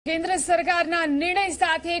केन्द्र सरकारना निर्णय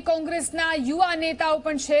साथे कांग्रेसना युवा नेताओं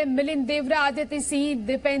पण छे। मिलिंद देवरा, आदित्यसिंह,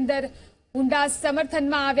 दीपेंद्र हुंडा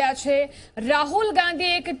समर्थનમાં આવ્યા છે। રાહુલ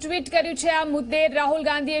ગાંધીએ એક ટ્વીટ કર્યું છે। આ મુદ્દે રાહુલ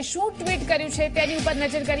ગાંધીએ શું ટ્વીટ કર્યું છે તેની ઉપર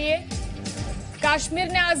નજર કરીએ।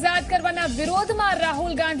 કાશ્મીરને આઝાદ કરવાના વિરોધમાં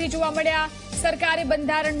રાહુલ ગાંધી જોવા મળ્યા। સરકારે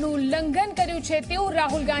બંધારણનું ઉલ્લંઘન કર્યું છે તેવું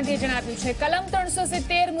રાહુલ ગાંધીએ જણાવ્યું છે। કલમ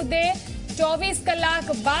 370 મુદ્દે 24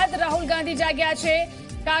 કલાક બાદ રાહુલ ગાંધી જાગ્યા છે।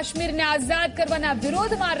 કાશ્મીરને આઝાદ કરવાના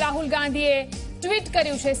વિરોધમાં રાહુલ ગાંધીએ ટ્વીટ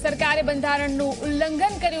કર્યું છે। સરકારે બંધારણનું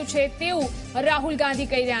ઉલ્લંઘન કર્યું છે તેવું રાહુલ ગાંધી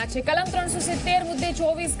કહી રહ્યા છે। કલમ 370 મુદ્દે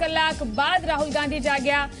 24 કલાક બાદ રાહુલ ગાંધી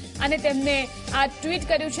જાગ્યા અને તેમને આ ટ્વીટ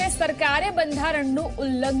કર્યું છે। સરકારે બંધારણનું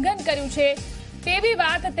ઉલ્લંઘન કર્યું છે તેવી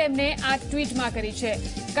વાત તેમણે આ ટ્વીટમાં કરી છે।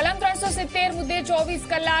 કલમ 370 મુદ્દે 24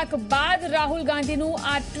 કલાક બાદ રાહુલ ગાંધીનું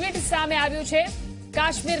આ ટ્વીટ સામે આવ્યું છે।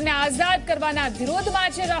 કાશ્મીરને આઝાદ કરવાના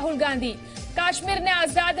વિરોધમાં છે રાહુલ ગાંધી। કાશ્મીરને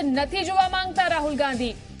આઝાદ નથી જોવા માંગતા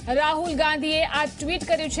રાહુલ ગાંધીએ આ ટ્વીટ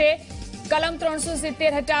કર્યું છે। કલમ 370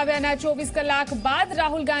 હટાવ્યાના 24 કલાક બાદ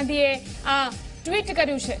રાહુલ ગાંધીએ આ ટ્વીટ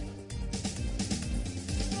કર્યું છે।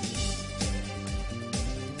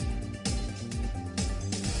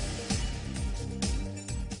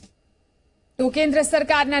 તો કેન્દ્ર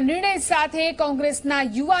સરકારના નિર્ણય સાથે કોંગ્રેસના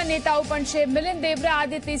યુવા નેતાઓ પણ છે। મિલિંદ દેવરા,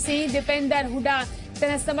 આદિત્યસિંહ, દીપેન્દ્ર હુડા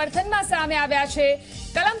તેના સમર્થનમાં સામે આવ્યા છે।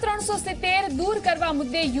 કલમ 370 દૂર કરવા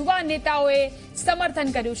મુદ્દે યુવા નેતાઓએ સમર્થન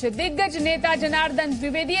કર્યું છે। દિગ્ગજ નેતા જનાર્દન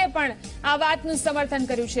દ્વિવેદીએ પણ આ વાતનું સમર્થન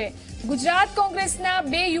કર્યું છે। ગુજરાત કોંગ્રેસના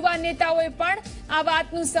 2 યુવા નેતાઓએ પણ આ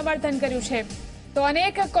વાતનું સમર્થન કર્યું છે। તો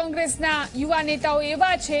અનેક કોંગ્રેસના યુવા નેતાઓ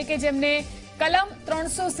એવા છે કે જેમને કલમ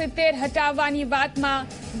 370 હટાવવાની વાતમાં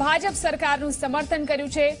ભાજપ સરકારનું સમર્થન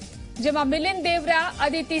કર્યું છે। જેમાં મિલિંદ દેવરા,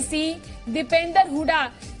 આદિત્યસિંહ, દીપેન્દ્ર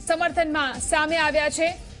હુડા સમર્થનમાં સામે આવ્યા છે।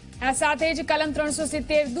 આ સાથે જ કલમ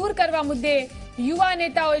 370 દૂર કરવા મુદ્દે યુવા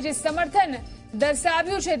નેતાઓએ જે સમર્થન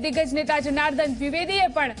દર્શાવ્યું છે, દિગ્ગજ નેતા જનાર્દન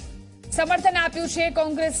દ્વિવેદીએ પણ સમર્થન આપ્યું છે।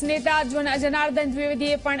 કોંગ્રેસ નેતા જનાર્દન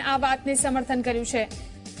દ્વિવેદીએ પણ આ વાતને સમર્થન કર્યું છે।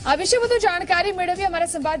 આ વિશે વધુ જાણકારી મેળવી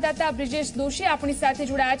અમારા સંવાદદાતા બ્રિજેશ દોશી આપણી સાથે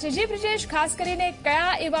જોડાયા છે। જે બ્રિજેશ, ખાસ કરીને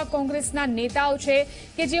કયા એવા કોંગ્રેસના નેતાઓ છે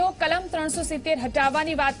કે જેઓ કલમ 370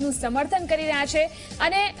 હટાવવાની વાતનું સમર્થન કરી રહ્યા છે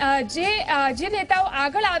અને જે નેતાઓ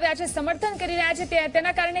આગળ આવ્યા છે, સમર્થન કરી રહ્યા છે,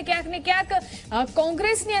 તેના કારણે ક્યાંક ને ક્યાંક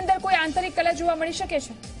કોંગ્રેસની અંદર કોઈ આંતરિક કલહ જોવા મળી શકે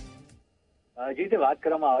છે? જે રીતે વાત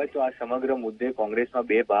કરવામાં આવે તો આ સમગ્ર મુદ્દે કોંગ્રેસમાં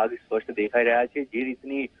 2 ભાગ સ્પષ્ટ દેખાઈ રહ્યા છે। જે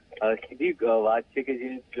રીતની સીધી વાત છે કે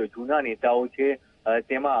જે જૂના નેતાઓ છે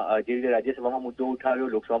તેમાં જે રીતે રાજ્યસભામાં મુદ્દો ઉઠાવ્યો,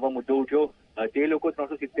 લોકસભામાં મુદ્દો ઉઠ્યો, તે લોકો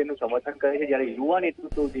 370 નું સમર્થન કરે છે। જ્યારે યુવા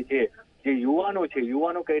નેતૃત્વ જે છે, જે યુવાનો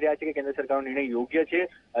કહી રહ્યા છે કે કેન્દ્ર સરકારનો નિર્ણય યોગ્ય છે,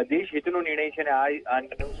 દેશ હિતનો નિર્ણય છે અને આ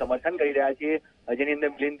નિર્ણયનું સમર્થન કરી રહ્યા છે। જેની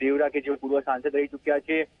અંદર મિલિંદ દેવરા કે જેઓ પૂર્વ સાંસદ રહી ચૂક્યા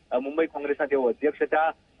છે, મુંબઈ કોંગ્રેસના તેઓ અધ્યક્ષ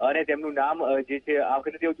હતા અને તેમનું નામ જે છે આ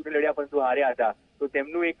વખતે તેઓ ચૂંટણી લડ્યા પરંતુ હાર્યા હતા, તો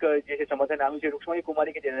તેમનું એક જે છે સમર્થન આવ્યું છે। રૂક્ષ્મણી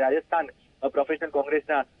કુમારી કે જે રાજસ્થાન પ્રોફેશનલ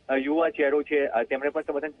કોંગ્રેસના યુવા ચહેરો છે, તેમણે પણ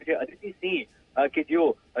સમર્થન કર્યું છે। અદિતિસિંહ કે જેઓ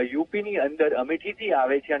યુપીની અંદર અમેઠીથી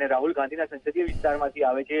આવે છે અને રાહુલ ગાંધીના સંસદીય વિસ્તારમાંથી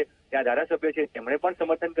આવે છે, ત્યાં ધારાસભ્ય છે, તેમણે પણ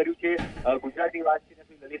સમર્થન કર્યું છે। ગુજરાતની વાત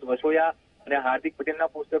છે લલિત વસોયા અને હાર્દિક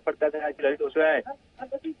પટેલના પોસ્ટર પડતા થયા છે। લલિત વસોયાએ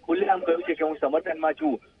ખુલ્લેઆમ કહ્યું છે કે હું સમર્થનમાં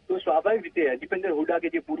છું, તો સ્વાભાવિક રીતે દીપેન્દ્ર હુડા કે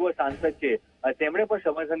જે પૂર્વ સાંસદ છે તેમણે પણ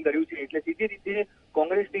સમર્થન કર્યું છે। એટલે સીધી રીતે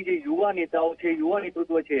કોંગ્રેસની જે યુવા નેતાઓ છે, યુવા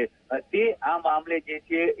નેતૃત્વ છે, તે આ મામલે જે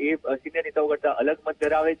છે એ સિનિયર નેતાઓ કરતા અલગ મત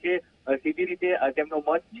ધરાવે છે। સીધી રીતે તેમનો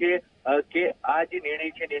મત છે કે આ જે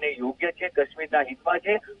નિર્ણય છે, નિર્ણય યોગ્ય છે, કાશ્મીરના હિતમાં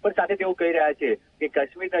છે, પણ સાથે તેઓ કહી રહ્યા છે કે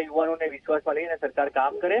કાશ્મીરના યુવાનોને વિશ્વાસમાં લઈને સરકાર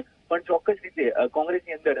કામ કરે। પણ ચોક્કસ રીતે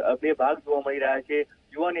કોંગ્રેસની અંદર 2 ભાગ જોવા મળી રહ્યા છે।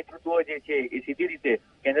 યુવા નેતૃત્વ જે છે એ સીધી રીતે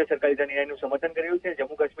કેન્દ્ર સરકારે નિર્ણયનું સમર્થન કર્યું છે,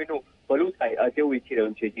 જમ્મુ કાશ્મીરનું ભલું થાય તેવું ઈચ્છી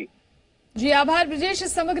રહ્યું છે। જી આભાર બ્રિજેશ,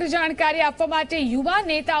 સમગ્ર જાણકારી આપવા માટે। યુવા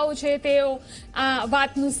નેતાઓ છે તેઓ આ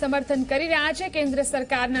વાતનું સમર્થન કરી રહ્યા છે। કેન્દ્ર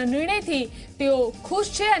સરકારના નિર્ણયથી તેઓ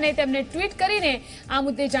ખુશ છે અને તેમને ટ્વીટ કરીને આ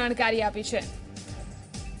મુદ્દે જાણકારી આપી છે।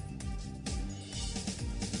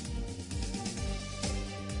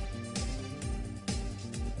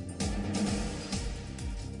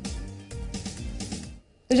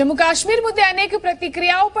 જમ્મુ કાશ્મીર મુદ્દે અનેક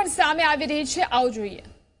પ્રતિક્રિયાઓ પણ સામે આવી રહી છે, આવો જોઈએ।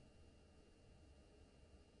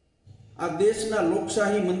 આ દેશના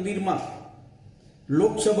લોકશાહી મંદિરમાં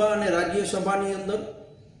લોકસભા અને રાજ્યસભાની અંદર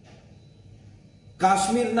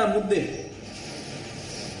કાશ્મીરના મુદ્દે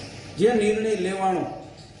જે નિર્ણય લેવાનો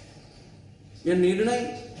એ નિર્ણય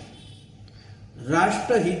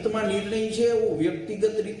રાષ્ટ્રહિતમાં નિર્ણય છે એવું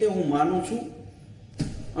વ્યક્તિગત રીતે હું માનું છું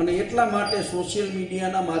અને એટલા માટે સોશિયલ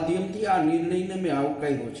મીડિયાના માધ્યમથી આ નિર્ણયને મેં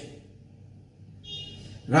આવકાર્યો છે।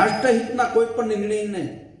 રાષ્ટ્રહિતના કોઈ પણ નિર્ણયને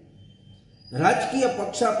રાજકીય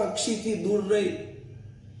પક્ષાપક્ષીથી દૂર રહી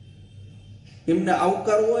એમને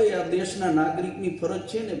આવકારવો એ આ દેશના નાગરિકની ફરજ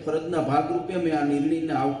છે ને ફરજના ભાગરૂપે મેં આ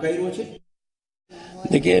નિર્ણયને આવકાર્યો છે।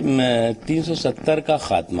 देखिए 370 का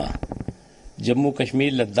खात्मा जम्मू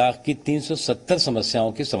कश्मीर लद्दाख की 370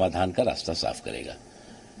 समस्याओं के समाधान का रास्ता साफ करेगा।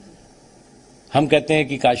 हम कहते हैं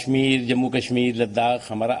कि कश्मीर, जम्मू कश्मीर,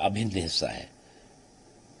 लद्दाख हमारा अभिन्न हिस्सा है,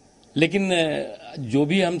 लेकिन जो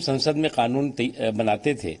भी हम संसद में कानून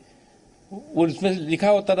बनाते थे वो उसमें लिखा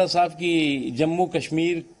होता था साफ कि जम्मू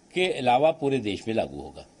कश्मीर के अलावा पूरे देश में लागू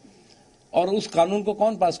होगा। और उस कानून को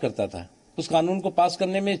कौन पास करता था? उस कानून को पास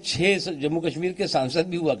करने में 6 जम्मू कश्मीर के सांसद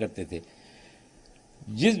भी हुआ करते थे।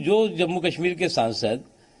 जो जम्मू कश्मीर के सांसद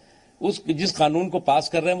जिस कानून को पास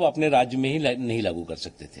कर रहे हैं वो अपने राज्य में ही नहीं लागू कर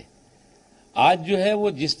सकते थे। आज जो है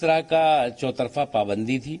वो जिस तरह का चौतरफा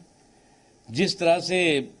पाबंदी थी, जिस तरह से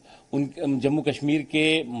उन जम्मू कश्मीर के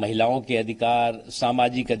महिलाओं के अधिकार,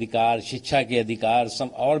 सामाजिक अधिकार, शिक्षा के अधिकार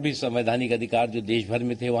और भी संवैधानिक अधिकार जो देश भर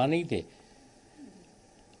में थे वहां नहीं थे।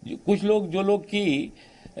 जो लोग की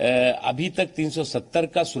अभी तक 370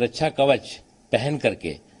 का सुरक्षा कवच पहन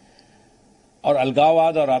करके और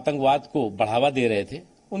अलगाववाद और आतंकवाद को बढ़ावा दे रहे थे,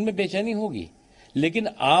 उनमें बेचैनी होगी। लेकिन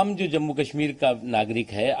आम जो जम्मू कश्मीर का नागरिक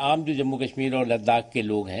है, आम जो जम्मू कश्मीर और लद्दाख के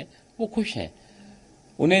लोग हैं, वो खुश हैं।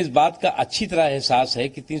 उन्हें इस बात का अच्छी तरह एहसास है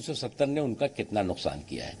कि 370 ने उनका कितना नुकसान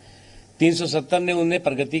किया है। 370 ने उन्हें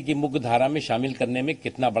प्रगति की मुख्य धारा में शामिल करने में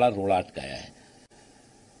कितना बड़ा रोड़ा अटकाया है।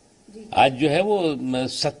 आज जो है वो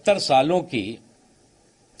 70 सालों की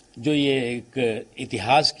जो ये एक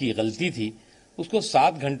इतिहास की गलती थी उसको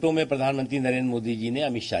 7 घंटों में प्रधानमंत्री नरेंद्र मोदी जी ने,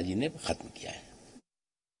 अमित शाह जी ने खत्म किया है।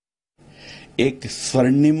 एक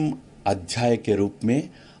स्वर्णिम अध्याय के रूप में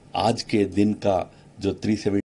आज के दिन का जो 370